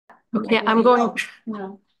Okay, I'm going.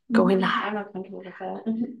 No. Going live. I'm not comfortable with that.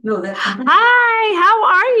 No, that's. Hi, how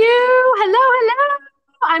are you? Hello, hello.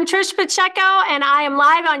 I'm Trish Pacheco, and I am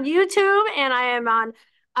live on YouTube, and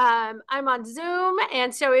I'm on Zoom.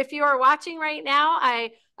 And so, if you are watching right now,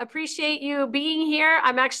 I appreciate you being here.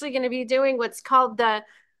 I'm actually going to be doing what's called the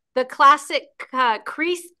Classic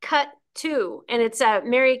Crease Cut 2, and it's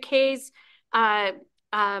Mary Kay's.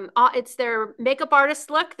 It's their makeup artist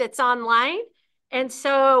look that's online. And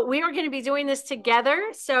so we are going to be doing this together.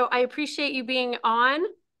 So I appreciate you being on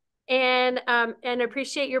and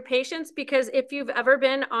appreciate your patience, because if you've ever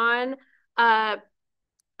been on uh,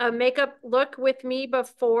 a makeup look with me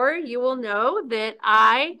before, you will know that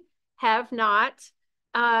I have not.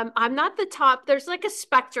 I'm not the top. There's like a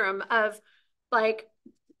spectrum of like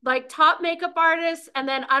top makeup artists, and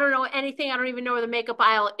then I don't know anything. I don't even know where the makeup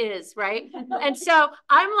aisle is, right? And so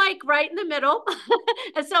I'm like right in the middle.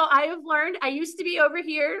 And so I have learned. I used to be over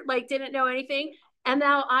here, like didn't know anything, and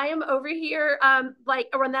now I am over here,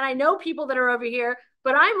 or then I know people that are over here,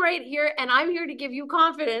 but I'm right here, and I'm here to give you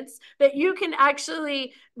confidence that you can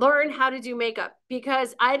actually learn how to do makeup,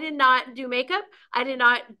 because I did not do makeup. I did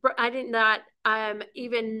not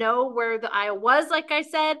even know where the aisle was, like I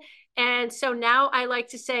said. And so now I like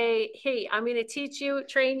to say, hey, I'm going to teach you,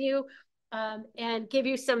 train you, and give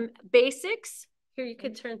you some basics. Here, you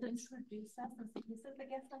can turn this.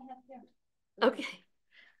 Okay.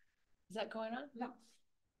 Is that going on? No.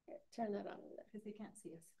 Turn that on. Because they can't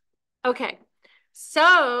see us. Okay.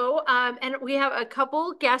 So, and we have a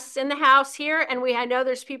couple guests in the house here, and I know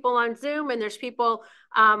there's people on Zoom and there's people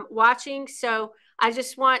watching. So I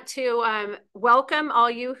just want to welcome all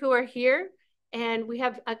you who are here. And we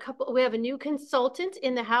have a new consultant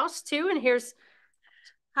in the house too. And here's.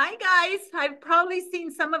 Hi guys. I've probably seen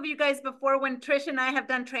some of you guys before when Trish and I have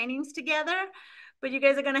done trainings together, but you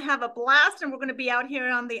guys are going to have a blast, and we're going to be out here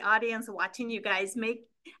on the audience watching you guys make.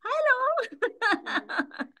 Hello.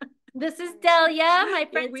 This is Delia, my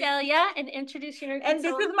friend Delia, and introducing her. And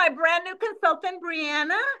this is my brand new consultant,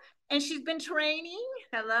 Brianna, and she's been training.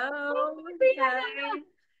 Hello.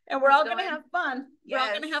 And we're all going to have fun. Yes. We're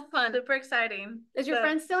all going to have fun. Super exciting. Is your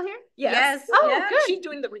friend still here? Yes. Oh, yeah. good. She's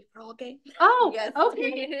doing the referral game. Oh, yes.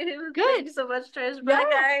 Okay. Good. Thank you so much, Trish. Yeah, Bye,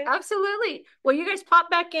 guys. Absolutely. Well, you guys pop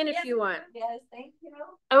back in if you want. Yes, thank you.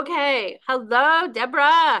 Okay. Hello,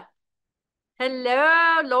 Deborah.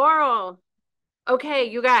 Hello, Laurel. Okay,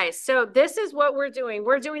 you guys. So this is what we're doing.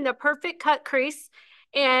 We're doing the perfect cut crease.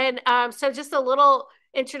 And so just a little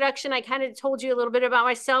introduction. I kind of told you a little bit about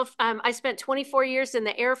myself. I spent 24 years in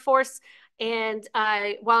the Air Force. And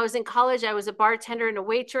while I was in college, I was a bartender and a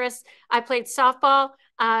waitress. I played softball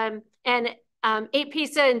and ate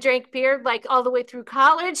pizza and drank beer like all the way through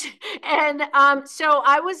college. And so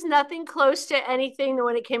I was nothing close to anything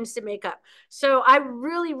when it comes to makeup. So I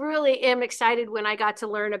really, really am excited when I got to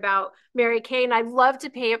learn about Mary Kay, and I'd love to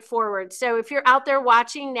pay it forward. So if you're out there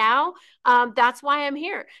watching now, that's why I'm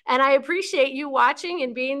here. And I appreciate you watching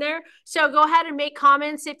and being there. So go ahead and make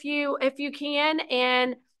comments if you can,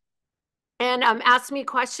 and ask me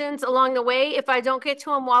questions along the way. If I don't get to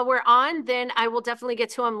them while we're on, then I will definitely get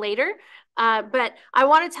to them later. But I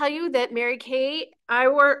want to tell you that Mary Kay,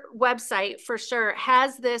 our website for sure,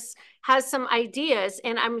 has some ideas,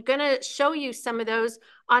 and I'm going to show you some of those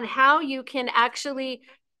on how you can actually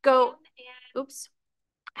go,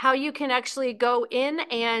 how you can actually go in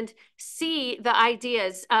and see the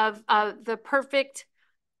ideas of the perfect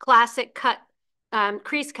classic cut,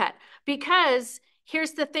 crease cut. Because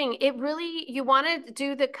here's the thing, you want to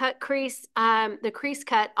do the crease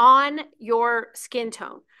cut on your skin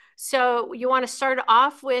tone. So you want to start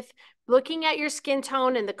off with looking at your skin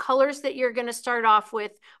tone, and the colors that you're going to start off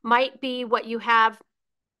with might be what you have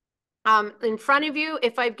in front of you.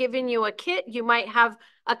 If I've given you a kit, you might have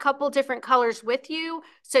a couple different colors with you.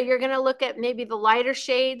 So you're going to look at maybe the lighter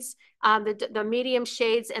shades, the medium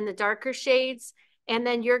shades, and the darker shades. And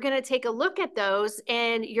then you're going to take a look at those,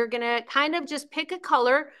 and you're going to kind of just pick a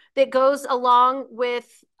color that goes along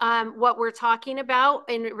with what we're talking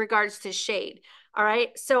about in regards to shade. All right.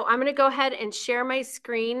 So I'm going to go ahead and share my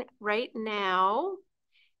screen right now.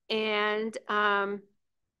 And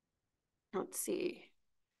let's see.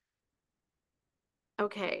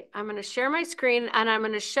 Okay, I'm going to share my screen, and I'm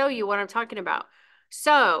going to show you what I'm talking about.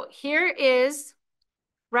 So here is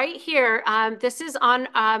right here. This is on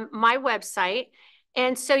my website.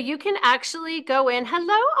 And so you can actually go in.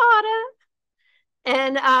 Hello, Autumn.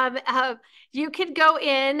 And you could go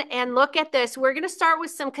in and look at this. We're going to start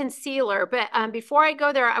with some concealer. But before I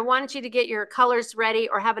go there, I wanted you to get your colors ready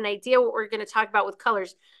or have an idea what we're going to talk about with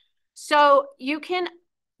colors. So you're going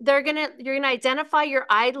to identify your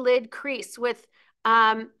eyelid crease with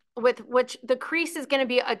which the crease is going to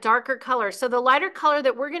be a darker color. So the lighter color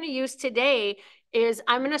that we're going to use today is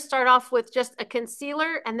I'm going to start off with just a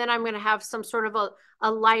concealer, and then I'm going to have some sort of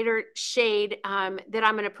a lighter shade that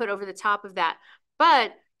I'm going to put over the top of that.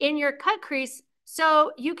 But in your cut crease,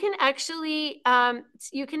 so you can actually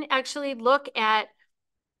look at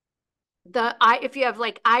if you have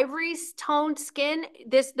like ivory toned skin,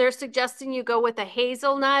 they're suggesting you go with a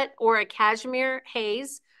hazelnut or a cashmere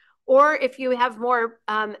haze. Or if you have more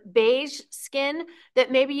beige skin,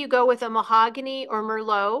 that maybe you go with a mahogany or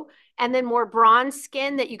merlot, and then more bronze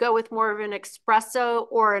skin that you go with more of an espresso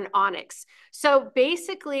or an onyx. So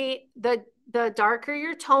basically, the darker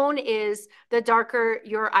your tone is, the darker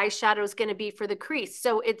your eyeshadow is going to be for the crease,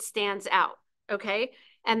 so it stands out. Okay.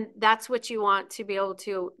 And that's what you want to be able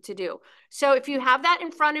to do. So if you have that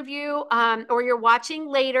in front of you, or you're watching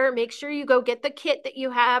later, make sure you go get the kit that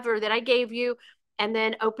you have or that I gave you, and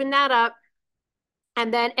then open that up.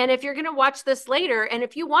 And if you're going to watch this later, and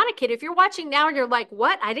if you want a kit, if you're watching now and you're like,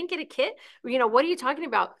 what? I didn't get a kit? What are you talking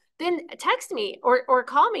about? Then text me or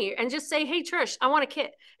call me and just say, hey, Trish, I want a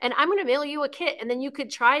kit. And I'm going to mail you a kit. And then you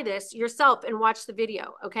could try this yourself and watch the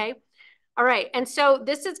video. Okay. All right, and so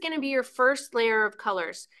this is going to be your first layer of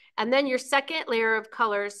colors. And then your second layer of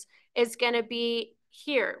colors is going to be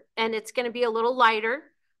here, and it's going to be a little lighter.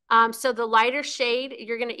 So the lighter shade,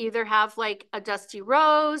 you're going to either have like a dusty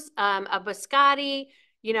rose, a biscotti,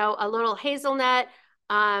 a little hazelnut,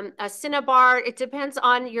 a cinnabar. It depends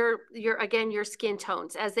on again, your skin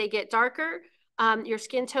tones. As they get darker, your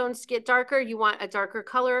skin tones get darker, you want a darker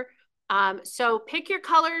color. So pick your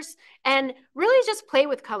colors and really just play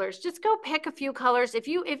with colors. Just go pick a few colors.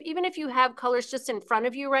 Even if you have colors just in front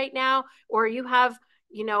of you right now, or you have,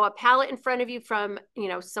 a palette in front of you from,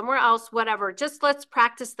 somewhere else, whatever, just let's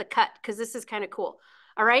practice the cut, because this is kind of cool.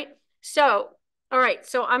 All right. So, all right.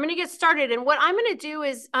 So I'm going to get started. And what I'm going to do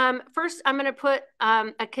is, first I'm going to put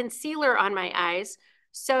a concealer on my eyes.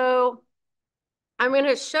 So I'm going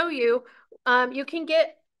to show you, you can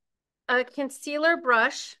get a concealer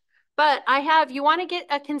brush, but you want to get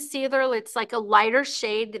a concealer that's like a lighter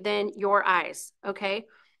shade than your eyes. Okay.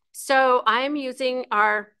 So I'm using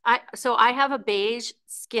I have a beige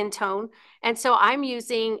skin tone. And so I'm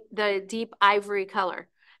using the deep ivory color.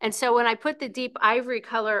 And so when I put the deep ivory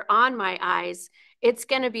color on my eyes, it's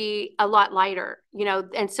going to be a lot lighter,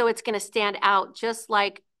 and so it's going to stand out just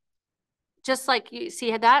like you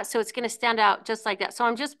see that. So it's going to stand out just like that. So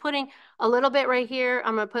I'm just putting a little bit right here.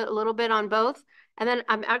 I'm going to put a little bit on both. And then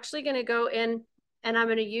I'm actually going to go in and I'm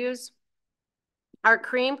going to use our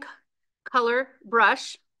cream color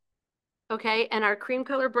brush. Okay. And our cream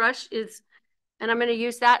color brush and I'm going to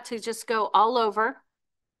use that to just go all over.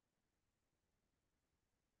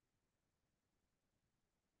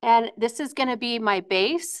 And this is going to be my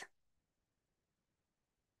base.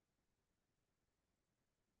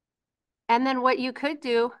 And then what you could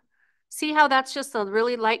do, see how that's just a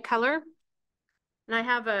really light color? And I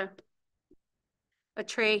have a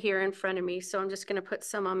tray here in front of me. So I'm just going to put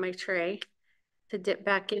some on my tray to dip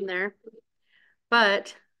back in there.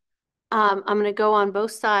 But I'm going to go on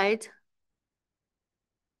both sides.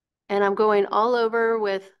 And I'm going all over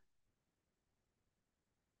with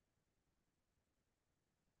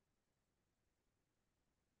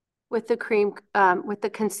the cream, with the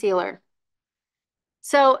concealer.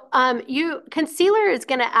 So concealer is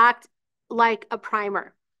going to act like a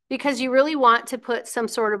primer, because you really want to put some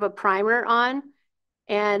sort of a primer on.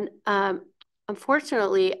 And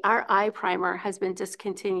unfortunately, our eye primer has been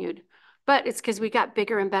discontinued, but it's because we got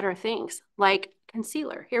bigger and better things like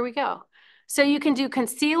concealer. Here we go. So you can do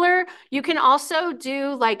concealer. You can also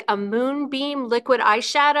do like a moonbeam liquid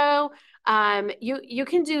eyeshadow. You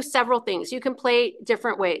can do several things. You can play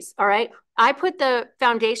different ways. All right. I put the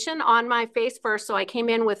foundation on my face first, so I came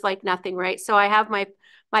in with like nothing, right? So I have my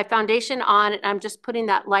foundation on, and I'm just putting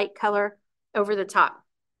that light color over the top.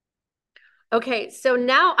 Okay, so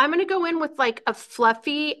now I'm going to go in with like a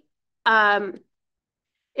fluffy,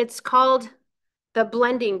 it's called the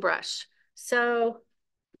blending brush. So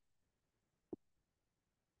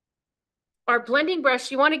our blending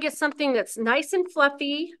brush, you want to get something that's nice and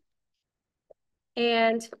fluffy,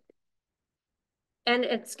 and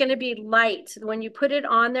it's going to be light. When you put it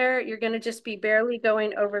on there, you're going to just be barely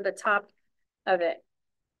going over the top of it.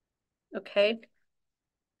 Okay.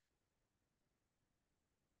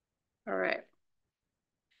 All right.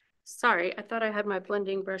 Sorry, I thought I had my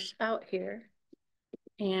blending brush out here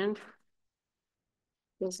and it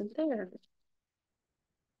wasn't there.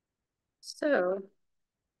 So,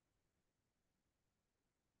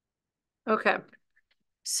 okay.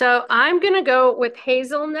 So I'm going to go with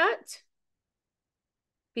hazelnut,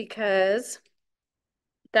 because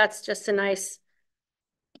that's just a nice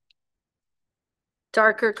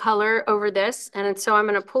darker color over this. And so I'm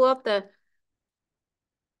going to pull out the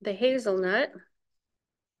hazelnut.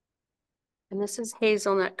 And this is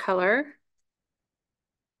hazelnut color.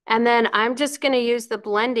 And then I'm just going to use the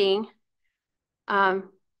blending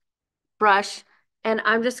brush, and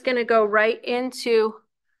I'm just going to go right into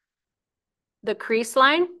the crease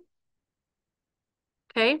line.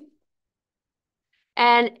 Okay.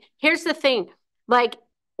 And here's the thing, like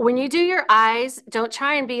when you do your eyes, don't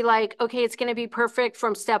try and be like, okay, it's going to be perfect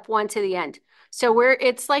from step one to the end. So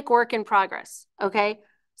it's like work in progress. Okay.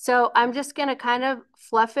 So I'm just going to kind of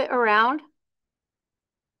fluff it around,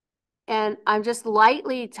 and I'm just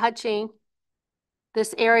lightly touching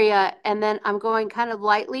this area, and then I'm going kind of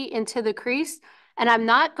lightly into the crease, and I'm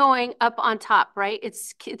not going up on top, right?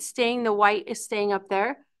 It's staying, the white is staying up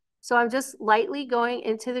there. So I'm just lightly going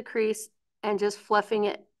into the crease and just fluffing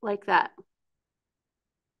it like that.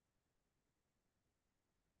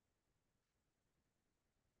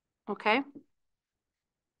 Okay.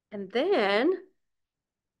 And then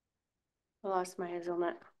I lost my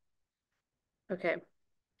hazelnut. Okay.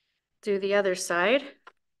 Do the other side.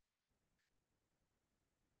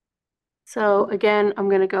 So again, I'm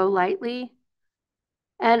going to go lightly,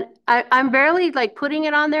 and I'm barely like putting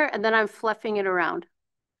it on there, and then I'm fluffing it around.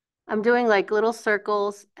 I'm doing like little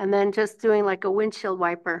circles and then just doing like a windshield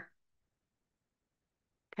wiper.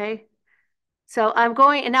 Okay. So I'm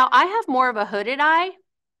going, and now I have more of a hooded eye.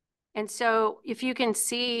 And so if you can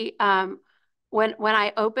see, when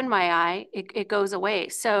I open my eye, it goes away.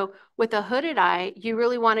 So with a hooded eye, you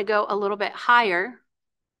really want to go a little bit higher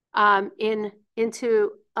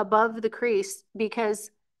into above the crease, because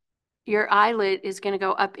your eyelid is going to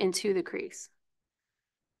go up into the crease.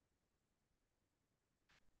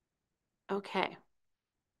 Okay.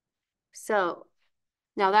 So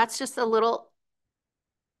now that's just a little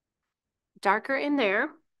darker in there.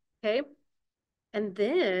 Okay. And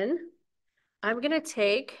then I'm going to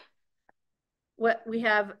take what we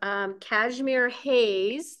have, cashmere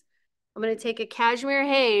haze. I'm going to take a cashmere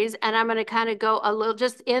haze, and I'm going to kind of go a little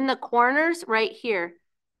just in the corners right here.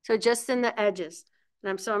 So just in the edges.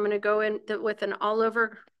 So I'm going to go in with an all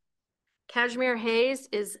over. Cashmere haze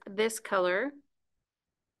is this color.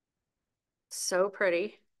 So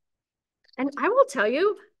pretty. And I will tell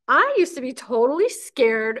you, I used to be totally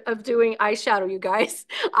scared of doing eyeshadow, you guys.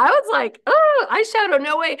 I was like, oh, eyeshadow,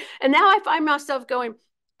 no way. And now I find myself going,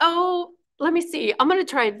 oh, let me see. I'm going to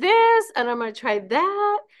try this and I'm going to try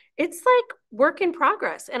that. It's like work in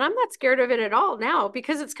progress. And I'm not scared of it at all now,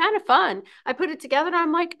 because it's kind of fun. I put it together and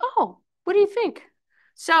I'm like, oh, what do you think?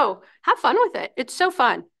 So have fun with it. It's so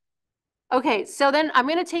fun. Okay, so then I'm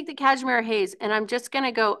going to take the cashmere haze, and I'm just going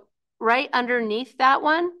to go right underneath that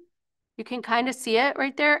one. You can kind of see it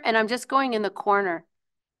right there. And I'm just going in the corner.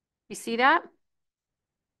 You see that?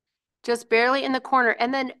 Just barely in the corner.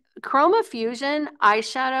 And then Chroma Fusion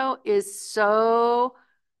eyeshadow is so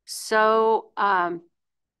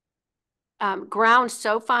ground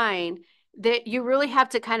so fine that you really have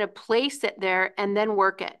to kind of place it there and then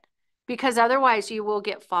work it, because otherwise you will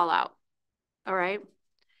get fallout. All right.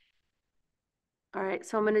 All right.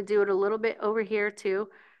 So I'm going to do it a little bit over here too.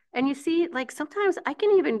 And you see, like sometimes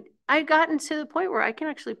I've gotten to the point where I can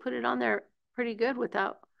actually put it on there pretty good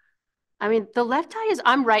without, I mean, the left eye is,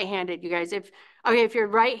 I'm right-handed, you guys. If you're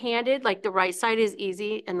right-handed, like the right side is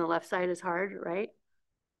easy and the left side is hard, right?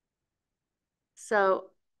 So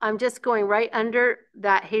I'm just going right under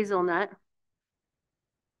that hazelnut.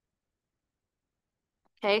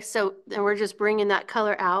 Okay, so then we're just bringing that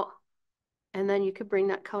color out, and then you could bring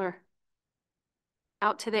that color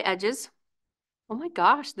out to the edges. Oh my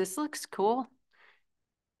gosh, this looks cool.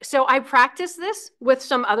 So I practiced this with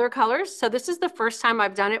some other colors. So this is the first time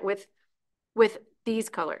I've done it with these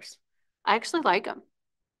colors. I actually like them.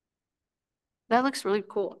 That looks really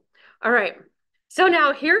cool. All right. So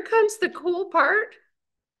now here comes the cool part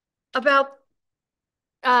about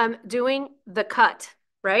doing the cut,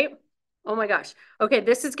 right? Oh my gosh. Okay,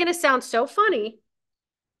 this is going to sound so funny,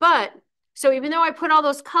 but so even though I put all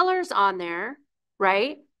those colors on there,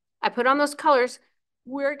 right? I put on those colors,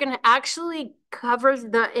 we're going to actually cover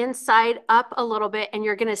the inside up a little bit, and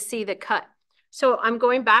you're going to see the cut. So I'm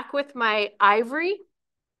going back with my ivory.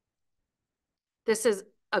 This is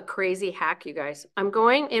a crazy hack, you guys. I'm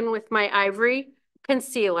going in with my ivory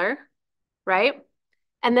concealer, right?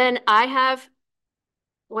 And then I have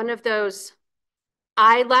one of those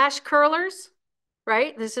eyelash curlers,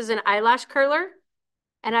 right? This is an eyelash curler.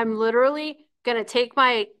 And I'm literally going to take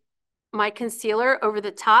my concealer over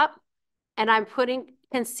the top, and I'm putting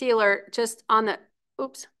concealer just on the,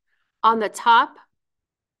 on the top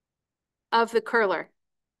of the curler.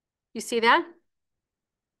 You see that?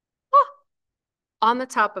 Oh, on the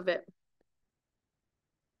top of it.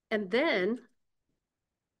 And then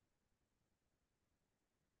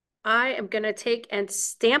I am going to take and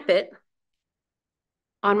stamp it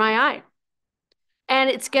on my eye. And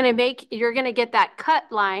it's going to make, you're going to get that cut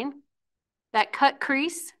line, that cut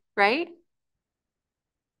crease, right?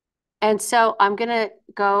 And so I'm going to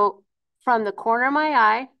go from the corner of my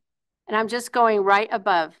eye, and I'm just going right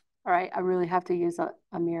above. All right, I really have to use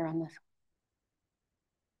a mirror on this.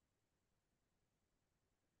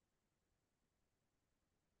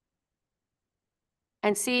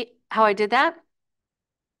 And see how I did that?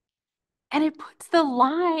 And it puts the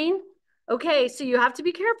line. Okay, so you have to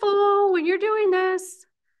be careful when you're doing this.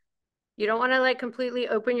 You don't want to like completely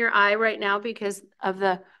open your eye right now because of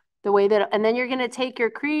the way that, and then you're going to take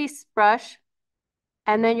your crease brush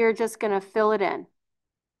and then you're just going to fill it in.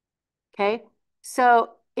 Okay,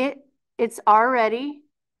 so it's already,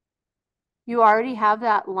 you already have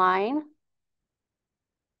that line.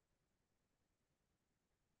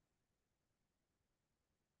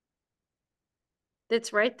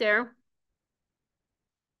 That's right there.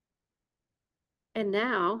 And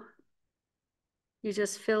now you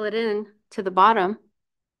just fill it in to the bottom.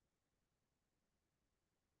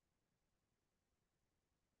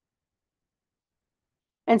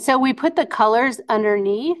 And so we put the colors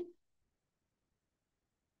underneath.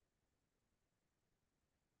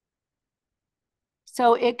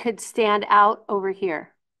 So it could stand out over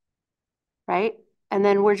here, right? And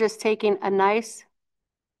then we're just taking a nice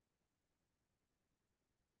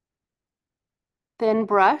thin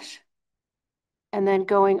brush and then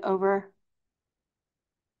going over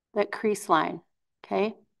that crease line,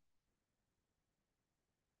 okay?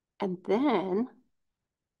 And then,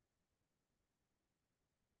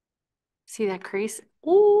 see that crease?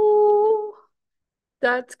 Ooh,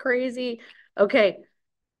 that's crazy. Okay,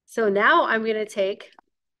 so now I'm gonna take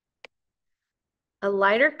a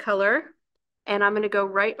lighter color and I'm gonna go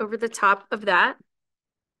right over the top of that.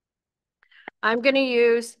 I'm gonna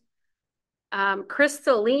use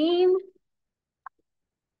crystalline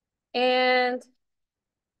and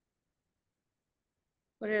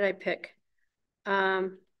what did I pick?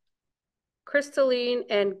 Crystalline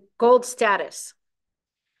and gold status.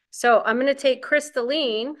 So I'm going to take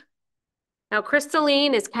crystalline. Now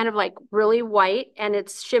crystalline is kind of like really white and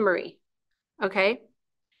it's shimmery. Okay.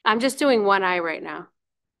 I'm just doing one eye right now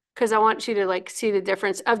because I want you to like see the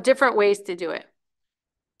difference of different ways to do it.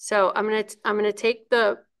 So I'm going to take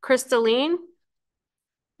the crystalline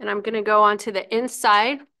and I'm going to go onto the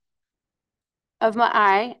inside of my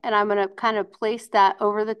eye and I'm going to kind of place that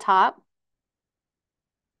over the top.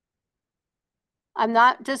 I'm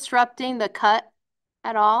not disrupting the cut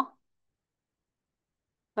at all,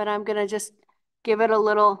 but I'm going to just give it a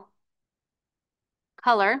little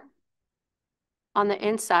color on the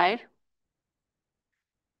inside.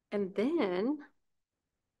 And then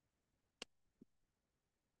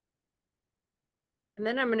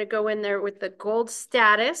I'm going to go in there with the gold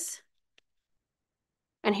status.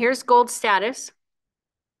 And here's gold status.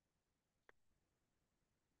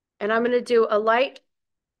 And I'm going to do a light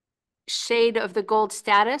shade of the gold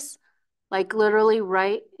status, like literally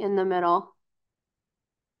right in the middle.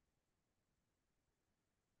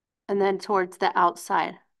 And then towards the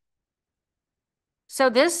outside. So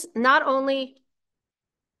this not only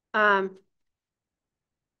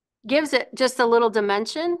gives it just a little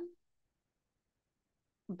dimension,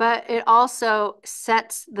 but it also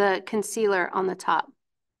sets the concealer on the top.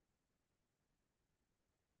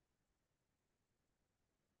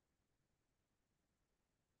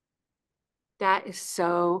 That is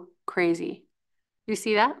so crazy. You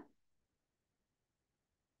see that?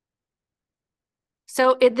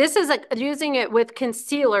 So this is like using it with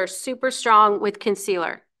concealer, super strong with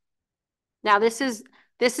concealer. Now this is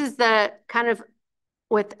the kind of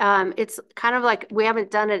with it's kind of like we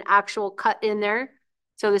haven't done an actual cut in there.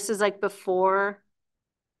 So this is like before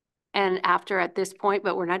and after at this point,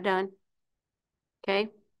 but we're not done. Okay.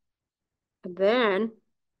 And then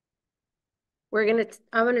I'm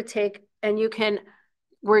gonna take, and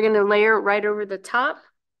we're gonna layer right over the top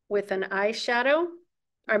with an eyeshadow.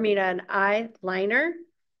 I mean an eyeliner.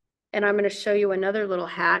 And I'm gonna show you another little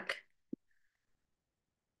hack.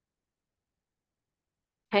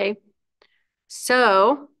 Okay.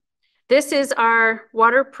 So this is our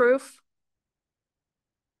waterproof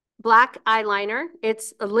black eyeliner.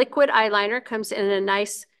 It's a liquid eyeliner, comes in a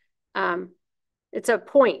nice, it's a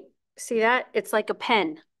point. See that? It's like a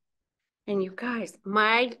pen. And you guys,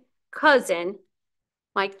 my cousin,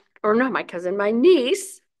 my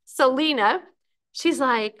niece, Selena, she's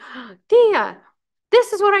like, Dia,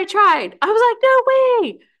 this is what I tried. I was like, no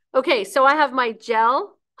way. Okay, so I have my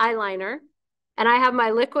gel eyeliner and I have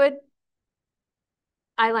my liquid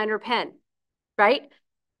eyeliner pen, right?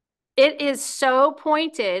 It is so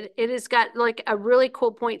pointed. It has got like a really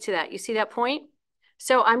cool point to that. You see that point?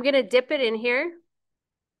 So I'm going to dip it in here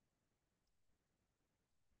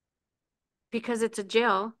because it's a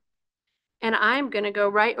gel. And I'm going to go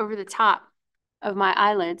right over the top of my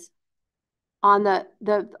eyelids on the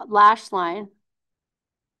lash line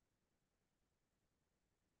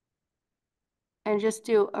and just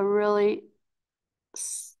do a really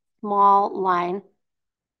small line.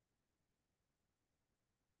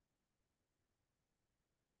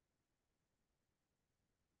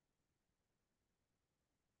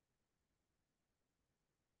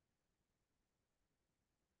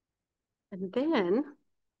 And then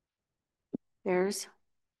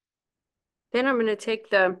I'm going to take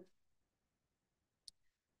the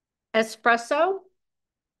espresso.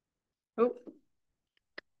 Oh,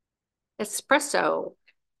 espresso.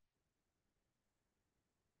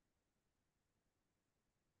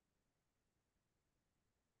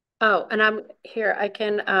 Oh, and I'm here. I'm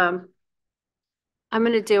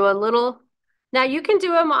going to do a little. Now you can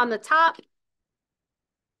do them on the top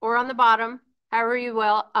or on the bottom, however you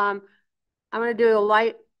will. I'm going to do a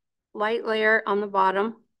light layer on the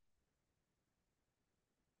bottom.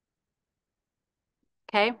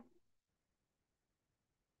 Okay.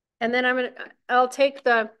 And then I'll take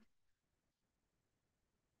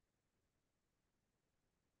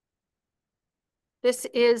this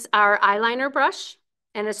is our eyeliner brush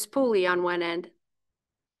and a spoolie on one end.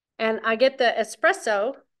 And I get the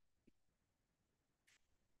espresso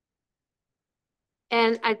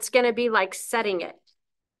and it's going to be like setting it.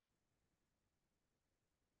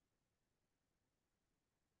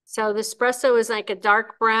 So the espresso is like a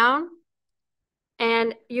dark brown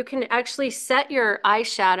and you can actually set your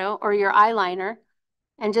eyeshadow or your eyeliner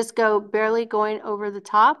and just go barely going over the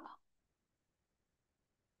top.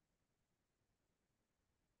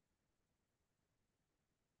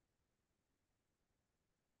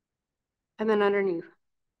 And then underneath.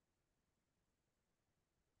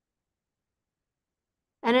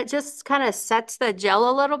 And it just kind of sets the gel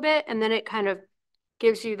a little bit and then it kind of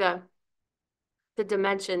gives you the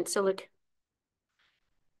dimension. So look,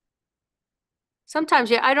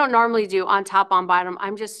 sometimes, yeah, I don't normally do on top, on bottom.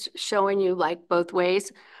 I'm just showing you like both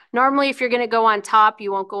ways. Normally, if you're going to go on top,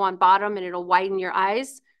 you won't go on bottom and it'll widen your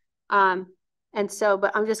eyes. But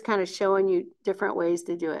I'm just kind of showing you different ways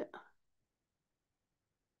to do it.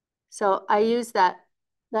 So I use that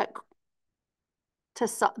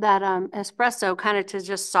espresso kind of to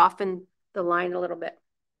just soften the line a little bit.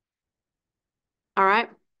 All right.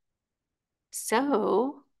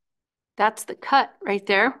 So that's the cut right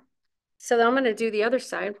there. So then I'm going to do the other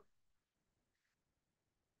side.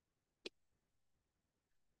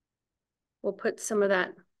 We'll put some of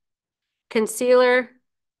that concealer.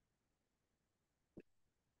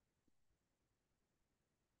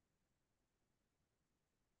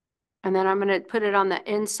 And then I'm going to put it on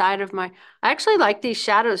the inside of I actually like these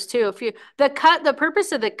shadows too. The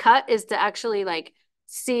purpose of the cut is to actually like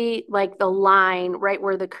see like the line right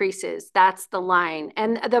where the crease is. That's the line.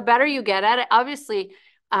 And the better you get at it, obviously,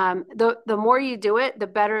 the more you do it, the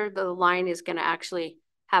better the line is going to actually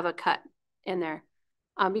have a cut in there.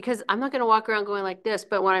 Because I'm not going to walk around going like this,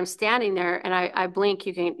 but when I'm standing there and I blink,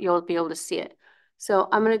 you'll be able to see it. So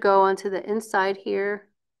I'm going to go onto the inside here.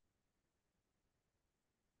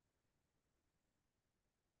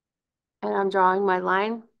 And I'm drawing my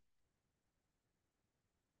line.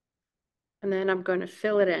 And then I'm going to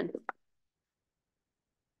fill it in.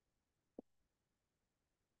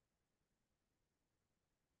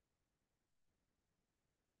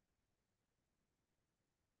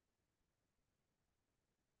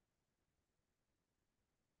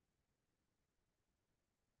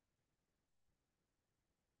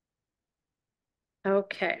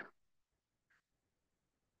 Okay.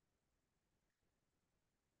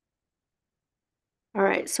 All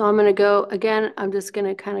right, so I'm going to go again. I'm just going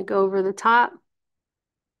to kind of go over the top,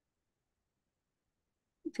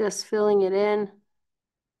 just filling it in.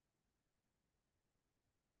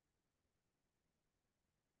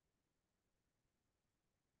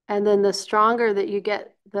 And then the stronger that you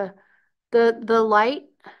get, the lighter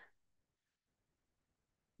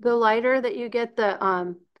that you get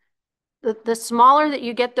the smaller that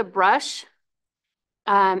you get the brush,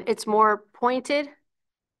 it's more pointed.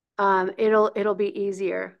 It'll be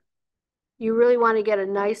easier. You really want to get a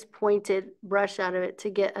nice pointed brush out of it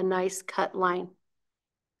to get a nice cut line.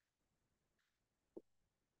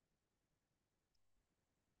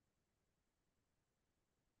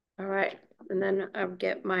 All right, and then I'll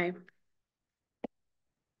get my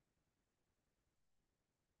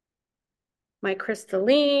my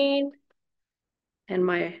crystalline and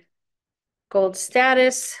my gold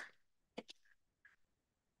status.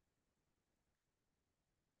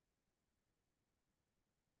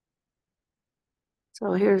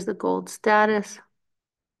 So here's the gold status.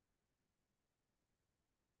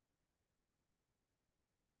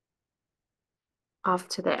 Off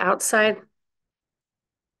to the outside.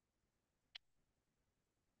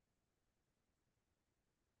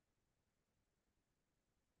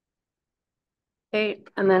 Okay,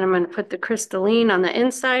 and then I'm going to put the crystalline on the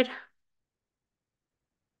inside.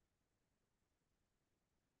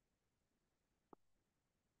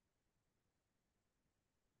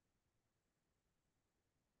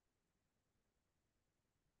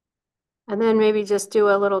 And then maybe just do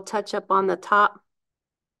a little touch up on the top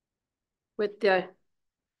with the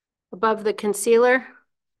above the concealer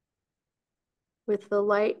with the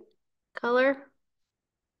light color.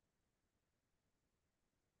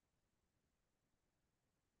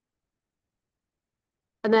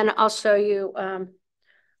 And then I'll show you on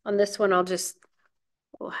this one,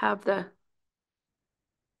 we'll have the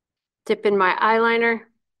dip in my eyeliner.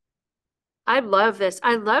 I love this.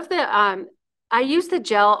 I love I use the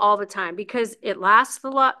gel all the time because it lasts a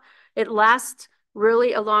lot. It lasts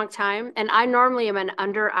really a long time. And I normally am an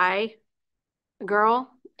under eye girl.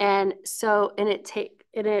 And so, and it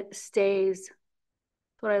stays.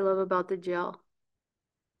 That's what I love about the gel.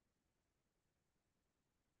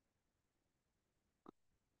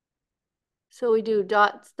 So we do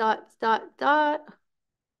dots, dots, dot, dot,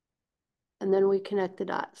 and then we connect the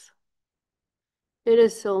dots. It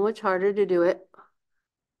is so much harder to do it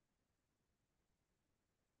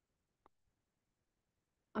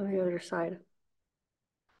on the other side.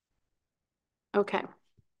 Okay.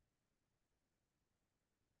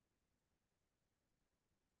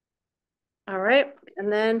 All right,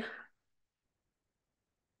 and then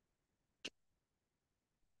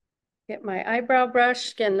get my eyebrow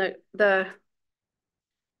brush, again,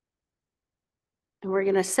 and we're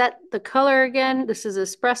gonna set the color again. This is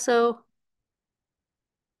espresso.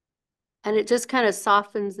 And it just kind of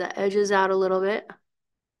softens the edges out a little bit.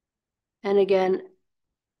 And again,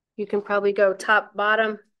 you can probably go top,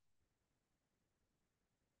 bottom.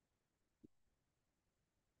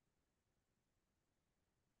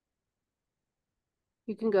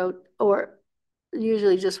 You can go, or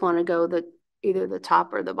usually just want to go either the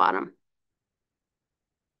top or the bottom.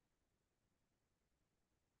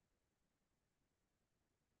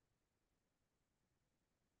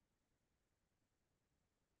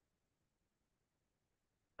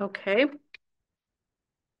 Okay.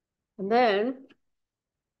 And then,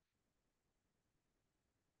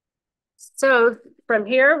 so from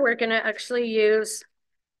here, we're going to actually use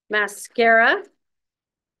mascara.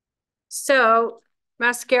 So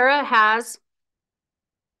mascara has,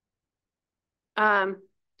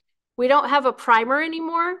 we don't have a primer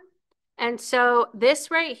anymore. And so this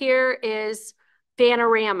right here is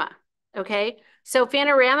Panorama, okay? So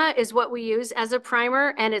Panorama is what we use as a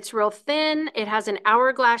primer, and it's real thin. It has an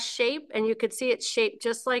hourglass shape, and you could see it's shaped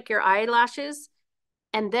just like your eyelashes.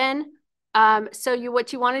 And then,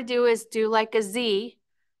 what you want to do is do like a Z.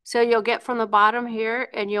 So you'll get from the bottom here,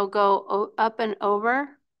 and you'll go up and over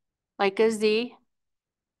like a Z,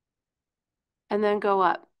 and then go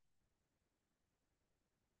up.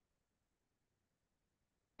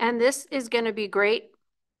 And this is going to be great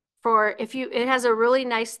for it has a really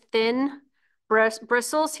nice thin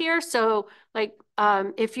bristles here. So like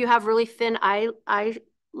if you have really thin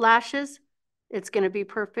eyelashes, it's going to be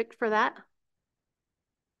perfect for that.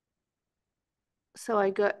 So I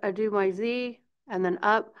do my Z and then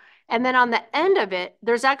up. And then on the end of it,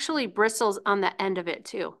 there's actually bristles on the end of it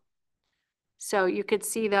too. So you could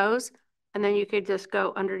see those, and then you could just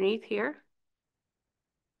go underneath here.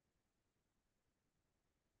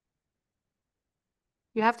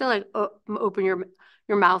 You have to like open your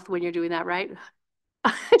mouth when you're doing that, right?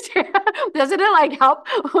 Doesn't it like help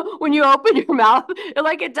when you open your mouth?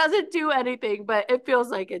 It doesn't do anything, but it feels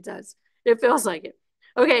like it does. It feels like it.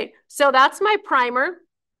 Okay, so that's my primer.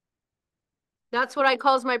 That's what I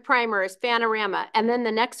calls my primer is Panorama. And then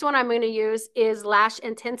the next one I'm going to use is Lash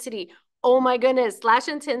Intensity. Oh my goodness, Lash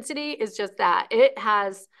Intensity is just that. It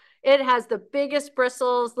has the biggest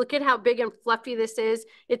bristles. Look at how big and fluffy this is.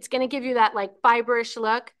 It's going to give you that like fiberish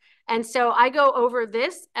look. And so I go over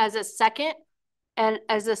this as a second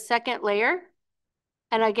layer.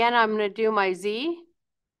 And again, I'm going to do my Z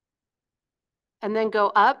and then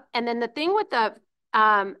go up. And then the thing with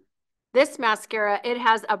this mascara, it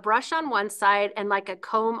has a brush on one side and like a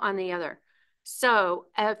comb on the other. So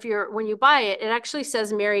when you buy it, it actually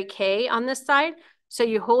says Mary Kay on this side. So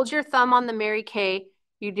you hold your thumb on the Mary Kay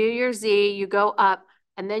You do your Z, you go up,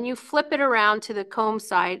 and then you flip it around to the comb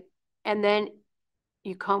side, and then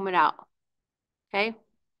you comb it out, okay?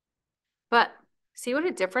 But see what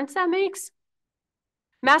a difference that makes?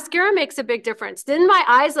 Mascara makes a big difference. Didn't my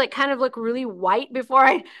eyes like kind of look really white before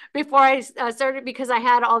I started because I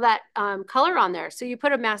had all that color on there? So you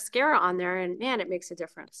put a mascara on there and man, it makes a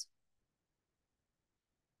difference.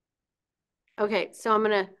 Okay, so I'm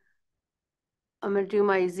gonna do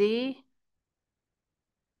my Z.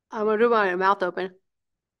 I'm gonna do my mouth open.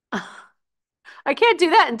 I can't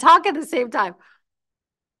do that and talk at the same time.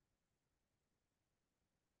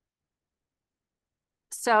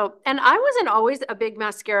 So, and I wasn't always a big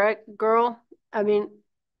mascara girl. I mean,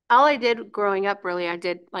 all I did growing up, really, I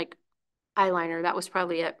did like eyeliner. That was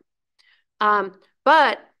probably it. Um,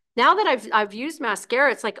 but now that I've used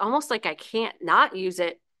mascara, it's like almost like I can't not use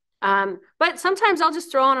it. But sometimes I'll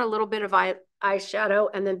just throw on a little bit of eyeshadow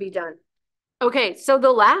and then be done. Okay, so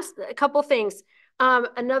the last couple things.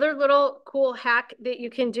 Another little cool hack that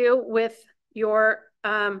you can do with your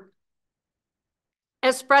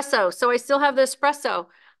espresso. So I still have the espresso.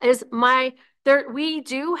 Is my there we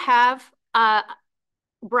do have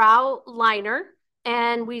brow liner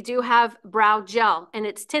and we do have brow gel and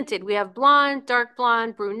it's tinted. We have blonde, dark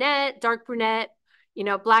blonde, brunette, dark brunette, you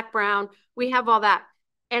know, black brown. We have all that.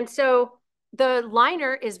 And so the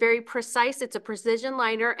liner is very precise. It's a precision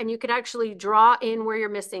liner and you can actually draw in where you're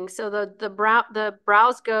missing. So the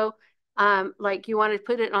brows go like you want to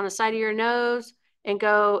put it on the side of your nose and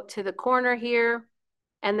go to the corner here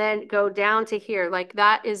and then go down to here. Like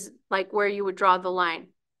that is like where you would draw the line,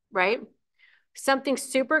 right? Something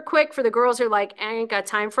super quick for the girls who are like, I ain't got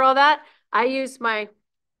time for all that. I use my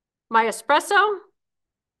espresso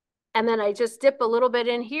and then I just dip a little bit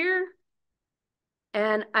in here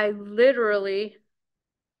and I literally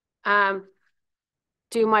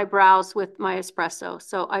do my brows with my espresso.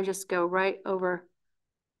 So I just go right over,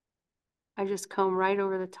 I just comb right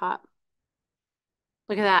over the top.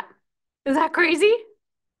 Look at that. Is that crazy?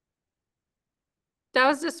 That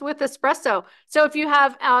was just with espresso. So if you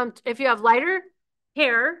have lighter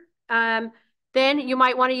hair, then you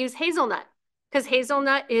might want to use hazelnut because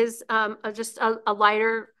hazelnut is just a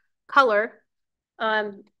lighter color.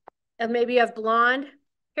 And maybe you have blonde.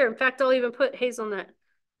 Here, in fact, I'll even put hazelnut.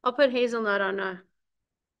 I'll put hazelnut on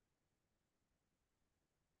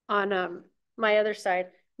my other side.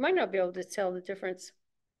 Might not be able to tell the difference.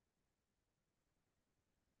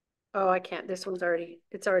 Oh, I can't. This one's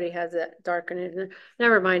it's already has that dark in it.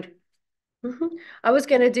 Never mind. I was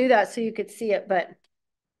going to do that so you could see it, but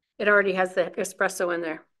it already has the espresso in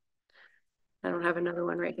there. I don't have another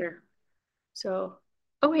one right here. So,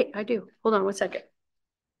 oh wait, I do. Hold on one second.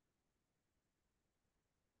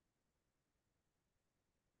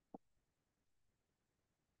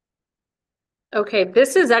 Okay,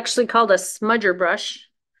 this is actually called a smudger brush.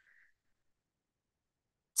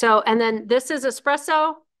 So, and then this is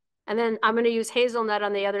espresso, and then I'm going to use hazelnut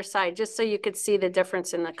on the other side just so you could see the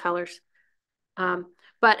difference in the colors.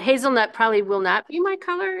 But hazelnut probably will not be my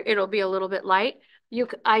color. It'll be a little bit light.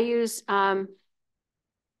 I use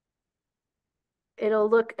it'll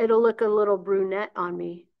look a little brunette on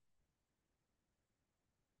me.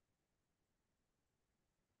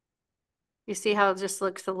 You see how it just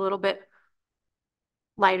looks a little bit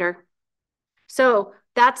lighter. So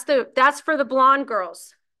that's for the blonde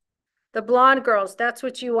girls. The blonde girls, that's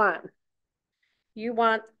what you want. You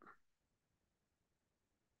want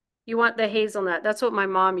the hazelnut. That's what my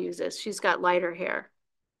mom uses. She's got lighter hair.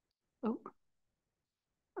 Oh.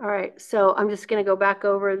 All right, so I'm just gonna go back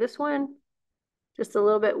over this one just a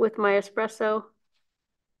little bit with my espresso.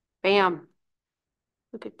 Bam.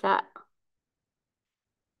 Look at that.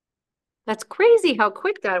 That's crazy how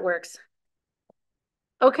quick that works.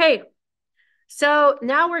 Okay, so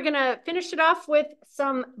now we're gonna finish it off with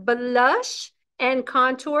some blush and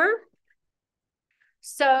contour.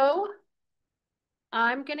 So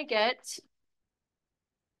I'm gonna get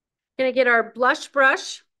our blush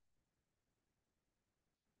brush.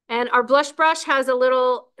 And our blush brush has a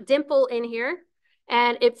little dimple in here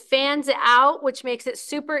and it fans it out, which makes it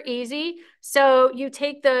super easy. So you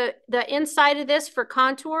take the inside of this for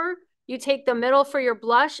contour, you take the middle for your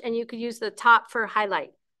blush, and you could use the top for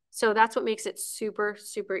highlight. So that's what makes it super,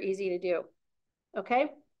 super easy to do.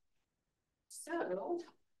 Okay. So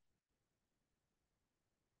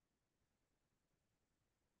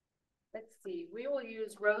let's see, we will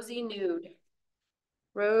use Rosy Nude.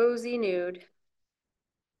 Rosy Nude.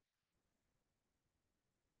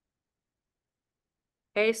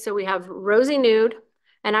 Okay, so we have Rosy Nude,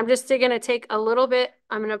 and I'm just going to take a little bit,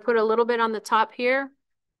 I'm going to put a little bit on the top here,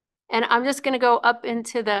 and I'm just going to go up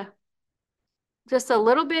into the just a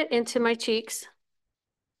little bit into my cheeks.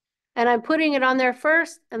 And I'm putting it on there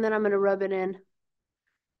first, and then I'm going to rub it in.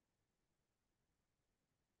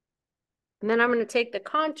 And then I'm going to take the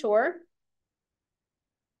contour.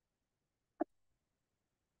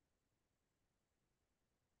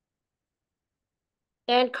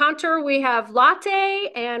 And contour, we have latte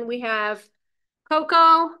and we have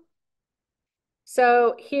cocoa.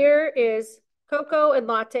 So here is cocoa and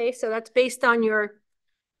latte. So that's based on your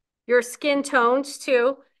skin tones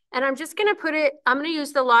too. And I'm just gonna put it, I'm gonna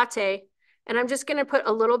use the latte and I'm just gonna put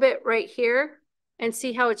a little bit right here and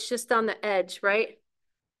see how it's just on the edge, right?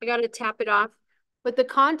 I gotta tap it off. But the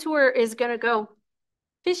contour is gonna go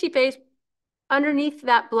fishy face underneath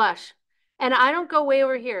that blush. And I don't go way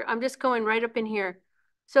over here. I'm just going right up in here.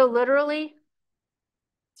 So literally,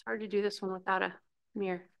 it's hard to do this one without a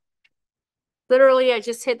mirror. Literally, I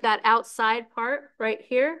just hit that outside part right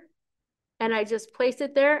here and I just place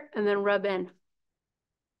it there and then rub in.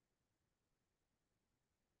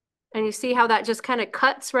 And you see how that just kind of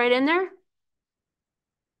cuts right in there?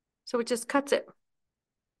 So it just cuts it.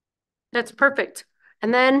 That's perfect.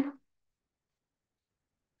 And then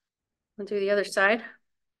I'll do the other side.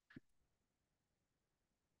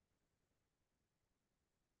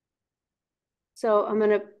 So I'm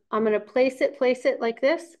gonna place it like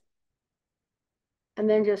this, and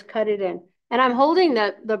then just cut it in. And I'm holding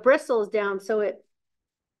the bristles down so it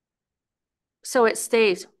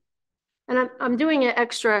stays. And I'm doing it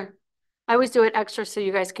extra. I always do it extra so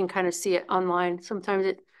you guys can kind of see it online. Sometimes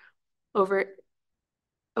it overdoes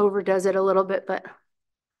it a little bit, but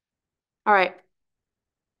all right.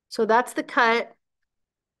 So that's the cut.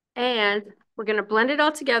 And we're gonna blend it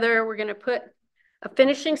all together. We're gonna put a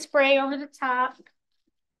finishing spray over the top.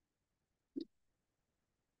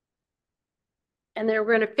 And then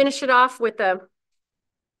we're gonna finish it off with a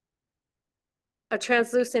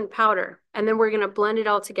translucent powder. And then we're gonna blend it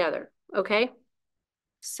all together, okay?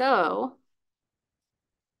 So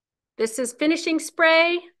this is finishing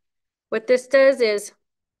spray. What this does is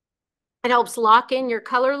it helps lock in your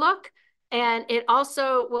color look, and it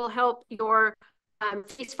also will help your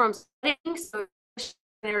face from setting. So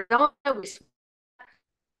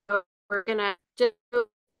we're gonna just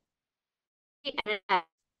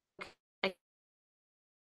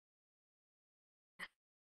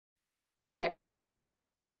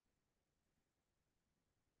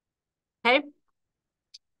okay.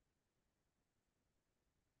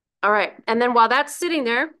 All right, and then while that's sitting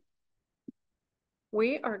there,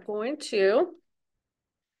 we are going to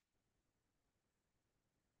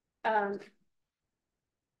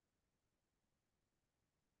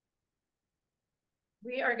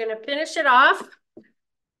finish it off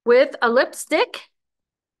with a lipstick.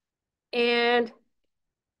 And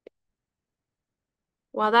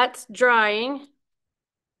while that's drying,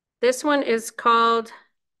 this one is called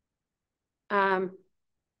Boho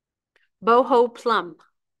Plum.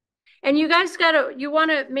 And you guys you want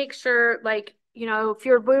to make sure, like, you know, if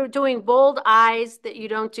you're doing bold eyes, that you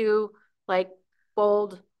don't do like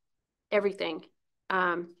bold everything.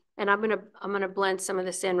 And I'm gonna blend some of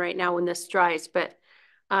this in right now when this dries. But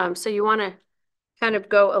so you want to kind of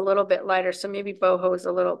go a little bit lighter. So maybe boho is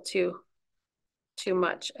a little too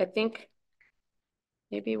much. I think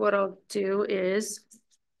maybe what I'll do is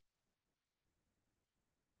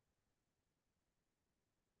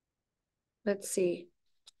let's see.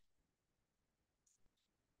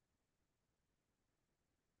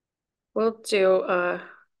 We'll do how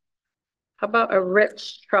about a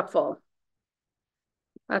rich truffle?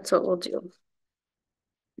 That's what we'll do.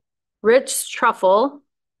 Rich truffle.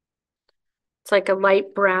 It's like a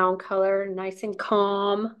light brown color, nice and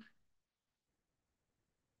calm.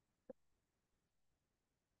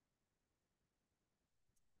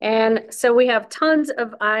 And so we have tons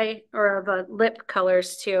of lip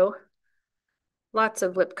colors too. Lots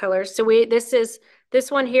of lip colors. So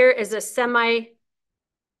this one here is a semi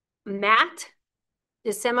matte.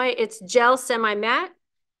 It's gel semi matte,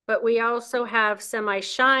 but we also have semi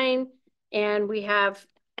shine, and we have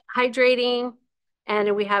hydrating,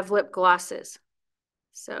 and we have lip glosses.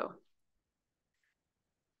 So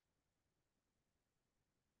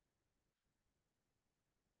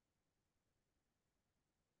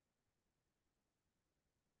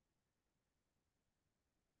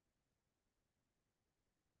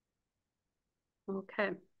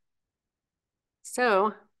okay.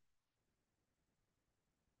 So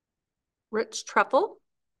rich truffle,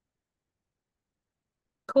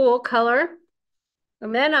 cool color.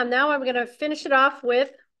 And then now I'm gonna finish it off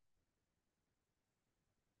with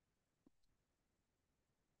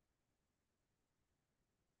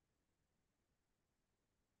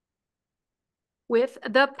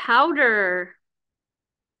the powder.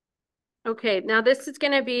 Okay, now this is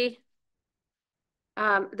going to be,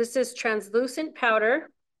 this is translucent powder,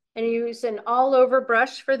 and you use an all over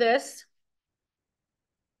brush for this.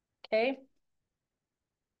 Okay.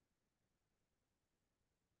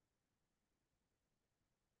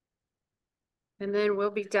 And then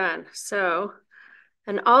we'll be done. So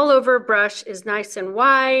an all over brush is nice and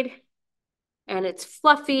wide, and it's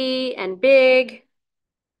fluffy and big.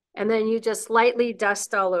 And then you just lightly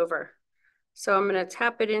dust all over. So I'm going to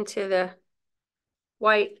tap it into the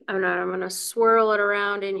white. I'm going to swirl it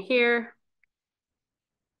around in here.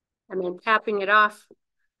 And then tapping it off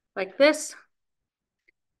like this.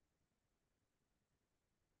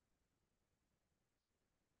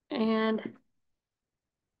 And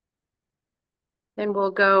then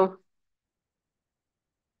we'll go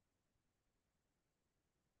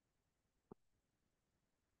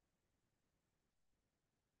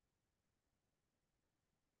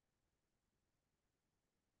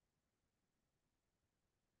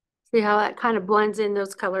see how that kind of blends in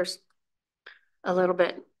those colors a little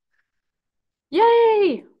bit.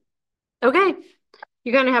 Yay! Okay,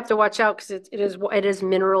 you're gonna have to watch out because it is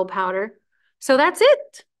mineral powder. So that's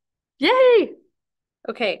it. Yay!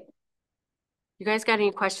 Okay, you guys got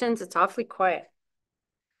any questions? It's awfully quiet.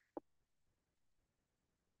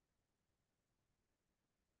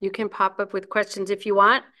 You can pop up with questions if you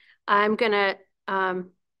want. I'm gonna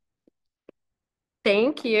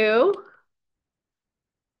thank you.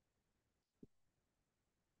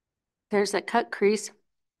 There's that cut crease.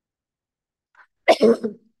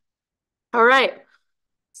 All right.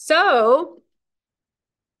 So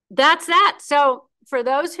that's that. So for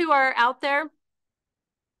those who are out there,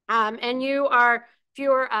 and if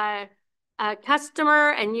you're a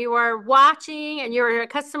customer and you are watching and you're a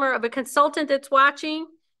customer of a consultant that's watching,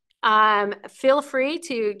 feel free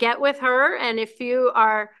to get with her. And if you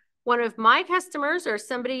are one of my customers or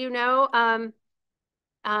somebody you know,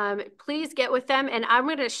 please get with them. And I'm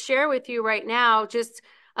going to share with you right now just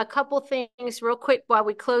a couple things real quick while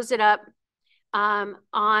we close it up,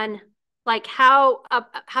 on like how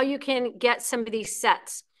you can get some of these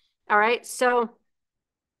sets. All right. So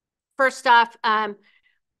first off,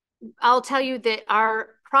 I'll tell you that our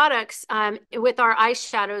products, with our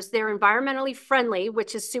eyeshadows, they're environmentally friendly,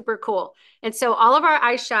 which is super cool. And so all of our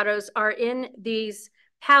eyeshadows are in these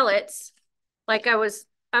palettes. Like I was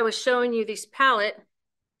showing you these palette,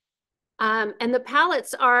 and the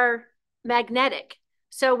palettes are magnetic.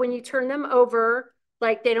 So when you turn them over,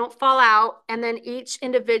 like they don't fall out, and then each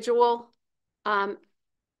individual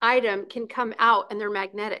item can come out and they're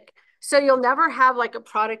magnetic. So you'll never have like a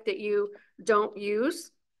product that you don't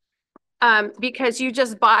use, because you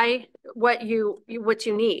just buy what you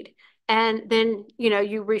need, and then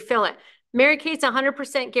you refill it. Mary Kate's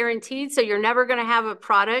 100% guaranteed, so you're never going to have a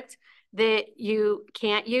product that you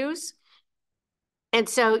can't use. And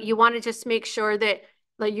so you want to just make sure that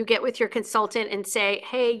like you get with your consultant and say,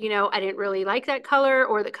 hey, I didn't really like that color,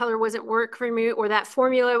 or the color wasn't work for me, or that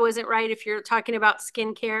formula wasn't right. If you're talking about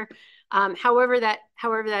skincare, however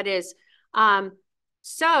that is.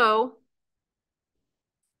 So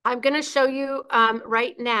I'm going to show you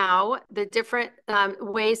right now the different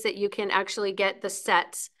ways that you can actually get the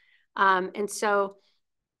sets. And so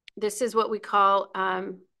this is what we call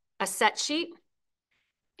a set sheet.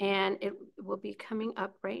 And it will be coming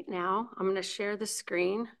up right now. I'm going to share the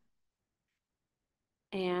screen.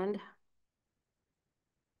 And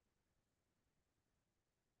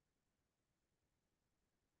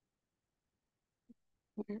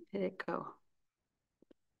where did it go?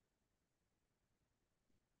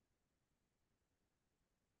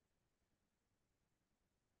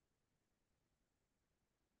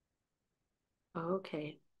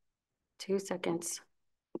 Okay, 2 seconds.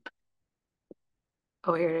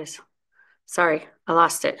 Oh, here it is. Sorry, I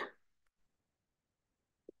lost it.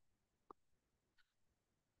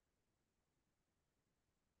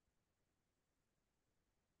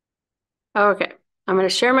 Okay, I'm going to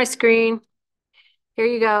share my screen. Here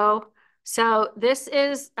you go. So this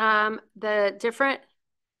is the different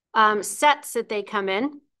sets that they come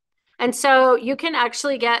in. And so you can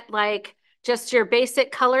actually get like just your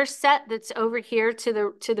basic color set that's over here to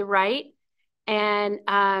the right. And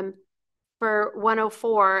for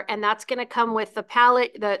 104, and that's going to come with the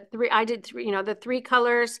palette, I did three, the 3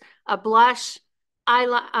 colors, a blush,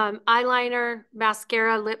 eyeliner,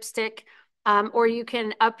 mascara, lipstick, or you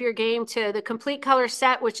can up your game to the complete color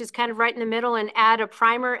set, which is kind of right in the middle, and add a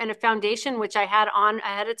primer and a foundation, which I had on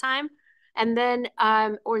ahead of time. And then,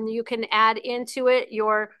 or you can add into it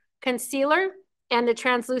your concealer and the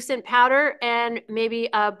translucent powder and maybe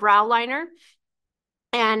a brow liner.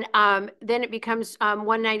 And then it becomes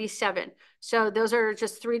 197. So those are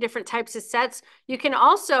just 3 different types of sets. You can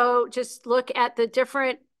also just look at the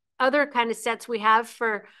different other kind of sets we have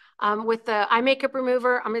for with the eye makeup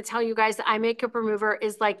remover. I'm going to tell you guys the eye makeup remover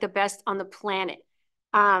is like the best on the planet.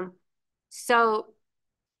 So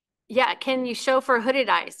yeah, can you show for hooded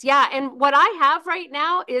eyes? Yeah, and what I have right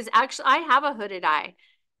now is actually I have a hooded eye.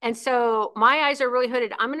 And so my eyes are really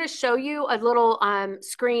hooded. I'm going to show you a little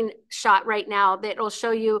screenshot right now that will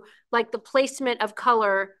show you like the placement of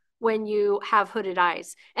color when you have hooded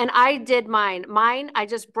eyes. And I did mine. Mine, I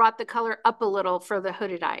just brought the color up a little for the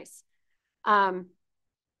hooded eyes.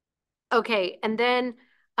 Okay, and then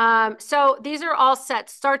so these are all set.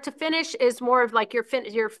 Start to finish is more of like your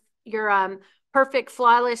perfect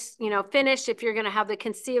flawless, finish if you're going to have the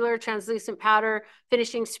concealer, translucent powder,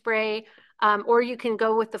 finishing spray, or you can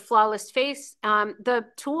go with the flawless face. The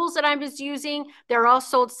tools that I was using, they're all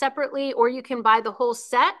sold separately, or you can buy the whole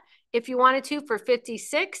set if you wanted to for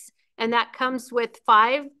 56, and that comes with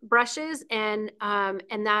 5 brushes and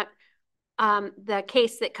that the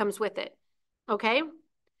case that comes with it. Okay.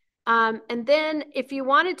 And then if you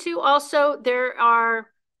wanted to also, there are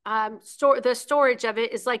the storage of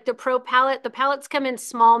it is like the Pro palette. The palettes come in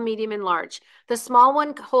small, medium, and large. The small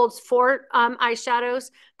one holds 4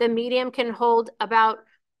 eyeshadows. The medium can hold about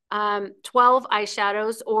 12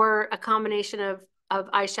 eyeshadows or a combination of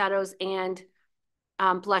eyeshadows and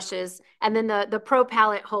blushes. And then the Pro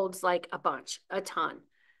palette holds like a ton.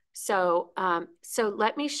 So, so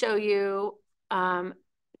let me show you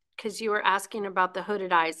because you were asking about the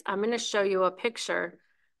hooded eyes. I'm going to show you a picture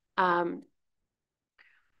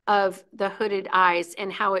of the hooded eyes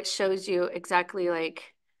and how it shows you exactly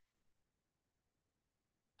like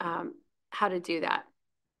how to do that.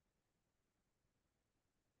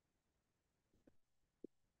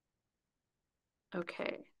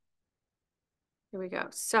 Okay, here we go.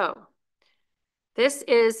 So this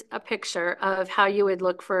is a picture of how you would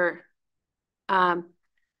look for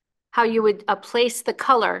how you would place the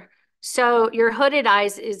color. So your hooded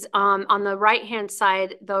eyes is on the right-hand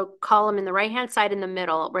side, the column in the right-hand side in the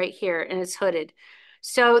middle right here, and it's hooded.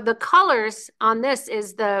 So the colors on this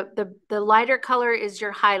is the lighter color is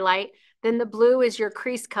your highlight, then the blue is your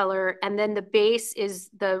crease color, and then the base is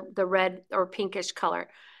the red or pinkish color.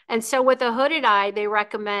 And so with a hooded eye, they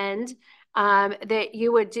recommend that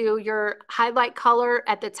you would do your highlight color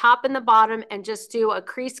at the top and the bottom and just do a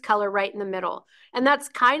crease color right in the middle. And that's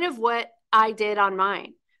kind of what I did on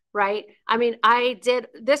mine, right? I mean,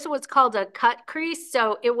 this was called a cut crease.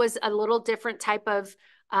 So it was a little different type of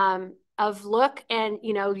look and,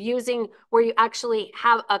 using where you actually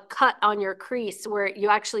have a cut on your crease where you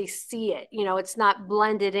actually see it, it's not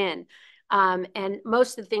blended in. And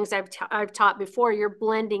most of the things I've taught before, you're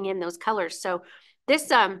blending in those colors. So this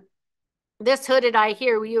hooded eye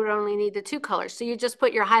here, you would only need the 2 colors. So you just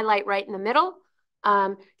put your highlight right in the middle,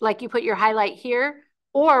 like you put your highlight here.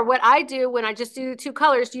 Or what I do when I just do the 2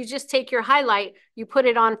 colors, you just take your highlight, you put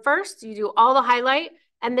it on first, you do all the highlight,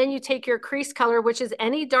 and then you take your crease color, which is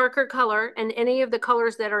any darker color, and any of the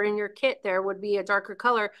colors that are in your kit there would be a darker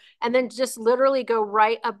color, and then just literally go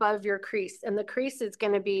right above your crease. And the crease is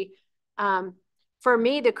going to be, for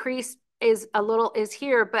me, the crease is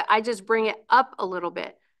here, but I just bring it up a little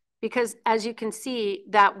bit because as you can see,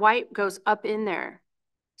 that white goes up in there.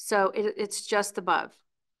 So it's just above.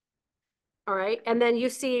 All right. And then you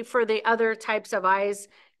see for the other types of eyes,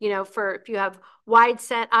 for if you have wide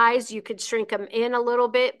set eyes, you could shrink them in a little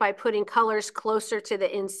bit by putting colors closer to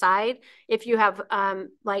the inside. If you have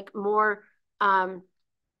like more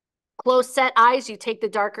close set eyes, you take the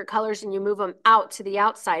darker colors and you move them out to the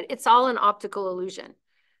outside. It's all an optical illusion.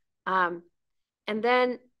 And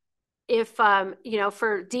then if,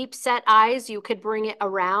 for deep set eyes, you could bring it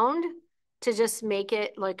around to just make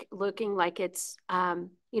it like looking like it's,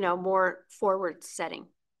 more forward setting.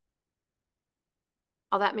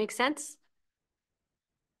 All that makes sense?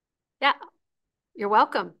 Yeah, you're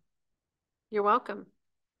welcome. You're welcome.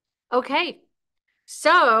 Okay.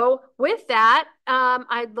 So with that, I'm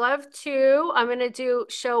going to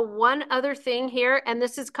show one other thing here, and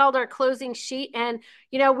this is called our closing sheet. And,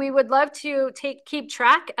 we would love to keep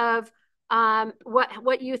track of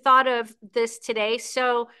what you thought of this today.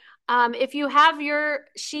 So if you have your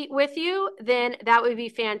sheet with you, then that would be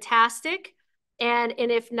fantastic. And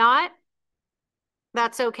if not,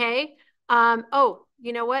 that's okay. Oh,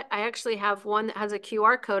 you know what? I actually have one that has a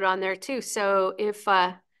QR code on there too. So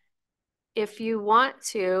if you want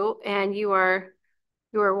to and you are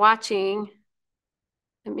watching,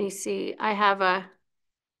 let me see. I have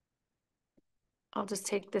I'll just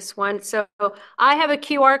take this one. So I have a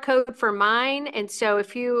QR code for mine. And so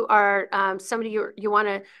if you are somebody you want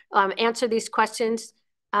to answer these questions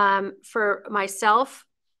for myself,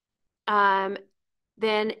 um,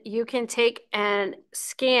 then you can take and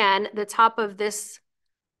scan the top of this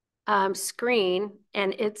screen,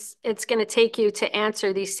 and it's going to take you to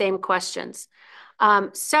answer these same questions.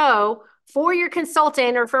 So for your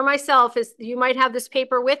consultant or for myself, is you might have this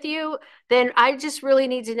paper with you, then I just really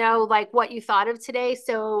need to know like what you thought of today.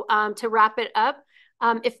 So to wrap it up,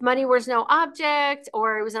 if money was no object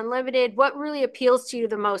or it was unlimited, what really appeals to you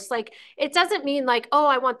the most? Like, it doesn't mean like, oh,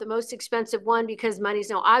 I want the most expensive one because money's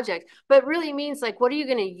no object, but it really means like, what are you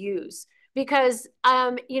going to use? Because,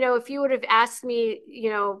 if you would have asked me,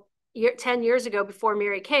 10 years ago before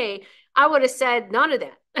Mary Kay, I would have said none of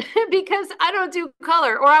that because I don't do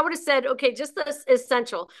color. Or I would have said, okay, just the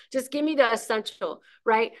essential. Just give me the essential,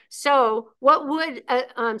 right? So what would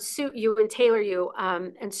suit you and tailor you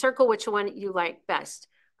and circle which one you like best.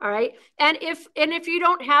 All right. And if you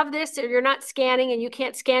don't have this or you're not scanning and you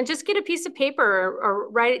can't scan, just get a piece of paper or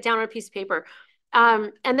write it down on a piece of paper.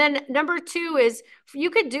 And then number 2 is you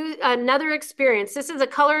could do another experience. This is a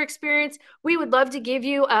color experience. We would love to give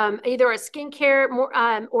you either a skincare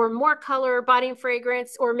or more color body and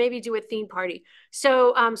fragrance, or maybe do a theme party.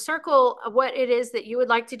 So circle what it is that you would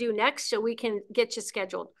like to do next so we can get you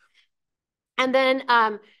scheduled. And then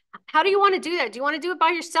how do you want to do that? Do you want to do it by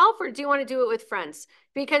yourself or do you want to do it with friends?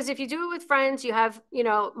 Because if you do it with friends, you have,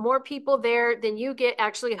 more people there, then you get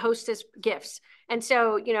actually hostess gifts. And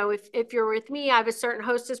so, if you're with me, I have a certain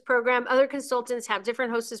hostess program. Other consultants have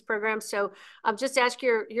different hostess programs. So just ask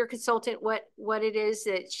your consultant what it is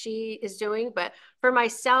that she is doing. But for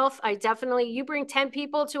myself, you bring 10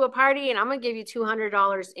 people to a party and I'm going to give you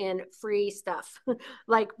 $200 in free stuff.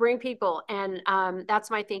 Like, bring people. And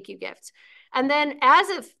that's my thank you gift. And then as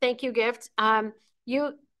a thank you gift,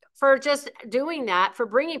 for just doing that, for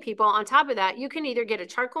bringing people on top of that, you can either get a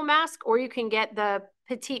charcoal mask or you can get the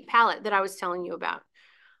petite palette that I was telling you about.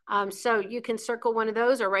 So you can circle one of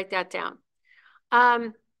those or write that down.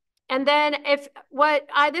 And then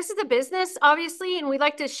this is a business, obviously, and we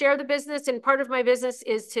like to share the business. And part of my business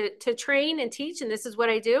is to train and teach, and this is what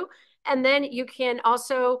I do. And then you can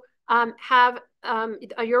also have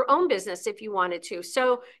your own business if you wanted to.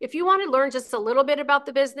 So if you want to learn just a little bit about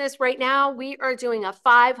the business, right now we are doing a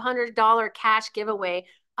 $500 cash giveaway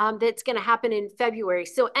that's going to happen in February.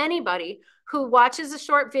 So anybody who watches a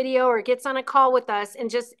short video or gets on a call with us and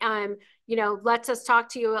just lets us talk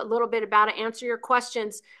to you a little bit about it, answer your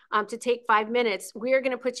questions to take 5 minutes, we are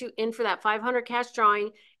going to put you in for that 500 cash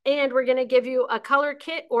drawing. And we're going to give you a color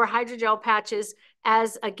kit or hydrogel patches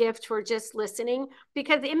as a gift for just listening,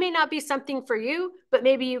 because it may not be something for you, but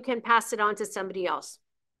maybe you can pass it on to somebody else.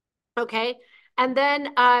 Okay. And then,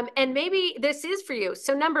 and maybe this is for you.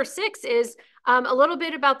 So number 6 is a little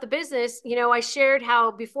bit about the business. I shared how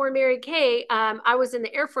before Mary Kay, I was in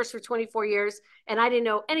the Air Force for 24 years and I didn't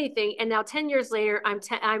know anything. And now 10 years later,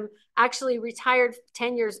 I'm actually retired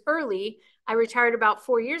 10 years early. I retired about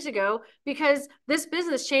 4 years ago because this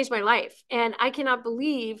business changed my life. And I cannot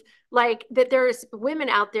believe that there's women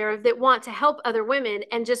out there that want to help other women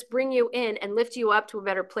and just bring you in and lift you up to a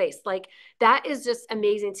better place. Like, that is just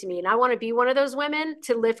amazing to me. And I want to be one of those women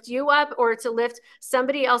to lift you up or to lift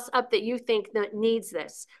somebody else up that you think that needs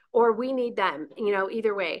this, or we need them,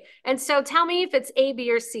 either way. And so tell me if it's A, B,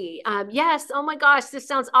 or C. Yes. Oh my gosh, this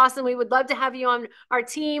sounds awesome. We would love to have you on our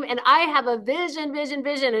team. And I have a vision.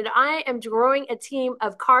 And I am growing a team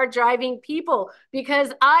of car driving people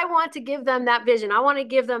because I want to give them that vision. I want to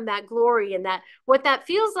give them that glory and that what that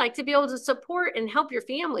feels like to be able to support and help your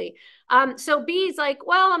family. So B's like,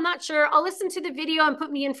 well, I'm not sure. I'll listen to the video and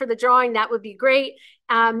put me in for the drawing. That would be great.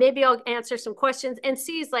 Maybe I'll answer some questions. And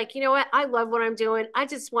C's like, you know what? I love what I'm doing. I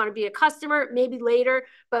just want to be a customer, maybe later,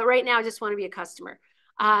 but right now I just want to be a customer.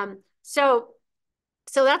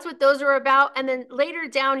 So that's what those are about. And then later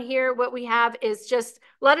down here, what we have is just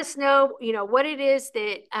let us know, what it is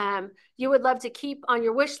that you would love to keep on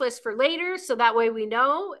your wish list for later. So that way we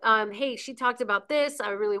know, hey, she talked about this. I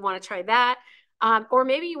really want to try that. Or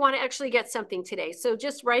maybe you want to actually get something today. So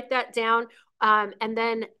just write that down and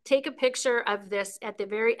then take a picture of this at the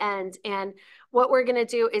very end. And what we're going to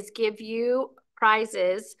do is give you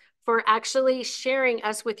prizes for actually sharing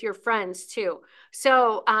us with your friends too.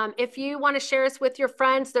 So if you want to share us with your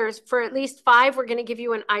friends, for at least 5, we're going to give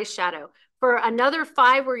you an eyeshadow. For another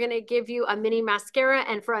 5, we're going to give you a mini mascara.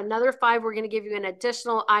 And for another 5, we're going to give you an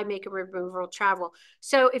additional eye makeup removal travel.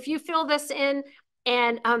 So if you fill this in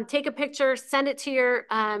and take a picture, send it to your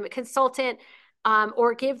consultant,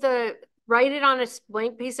 or write it on a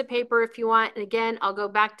blank piece of paper if you want. And again, I'll go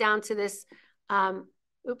back down to this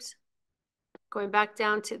Oops, going back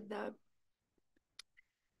down to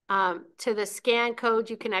the scan code,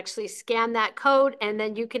 you can actually scan that code, and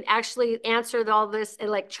then you can actually answer all this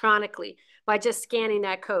electronically by just scanning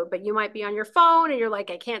that code. But you might be on your phone and you're like,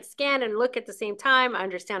 I can't scan and look at the same time. I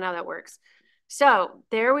understand how that works. So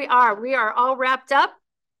there we are. We are all wrapped up.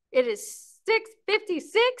 It is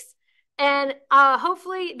 6:56. And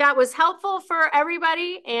hopefully that was helpful for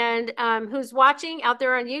everybody and who's watching out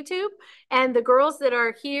there on YouTube, and the girls that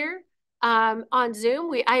are here on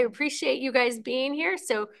Zoom. I appreciate you guys being here.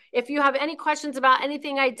 So if you have any questions about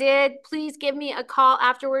anything I did, please give me a call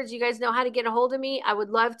afterwards. You guys know how to get a hold of me. I would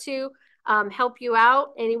love to help you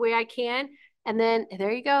out any way I can. And then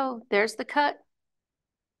there you go. There's the cut.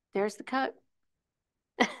 There's the cut.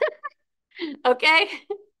 Okay.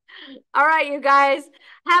 All right, you guys.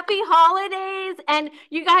 Happy holidays. And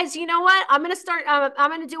you guys, you know what? I'm going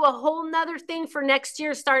to do a whole nother thing for next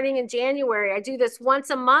year starting in January. I do this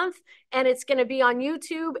once a month, and it's going to be on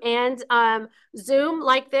YouTube and Zoom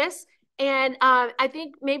like this. And I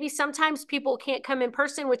think maybe sometimes people can't come in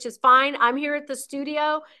person, which is fine. I'm here at the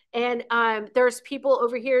studio, and there's people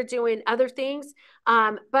over here doing other things.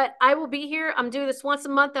 But I will be here. I'm doing this once a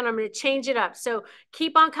month, and I'm going to change it up. So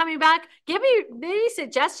keep on coming back. Give me maybe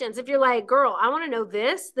suggestions. If you're like, girl, I want to know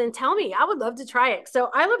this, then tell me. I would love to try it.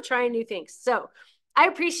 So I love trying new things. So I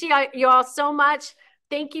appreciate you all so much.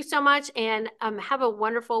 Thank you so much. And have a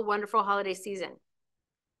wonderful, wonderful holiday season.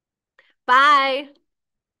 Bye.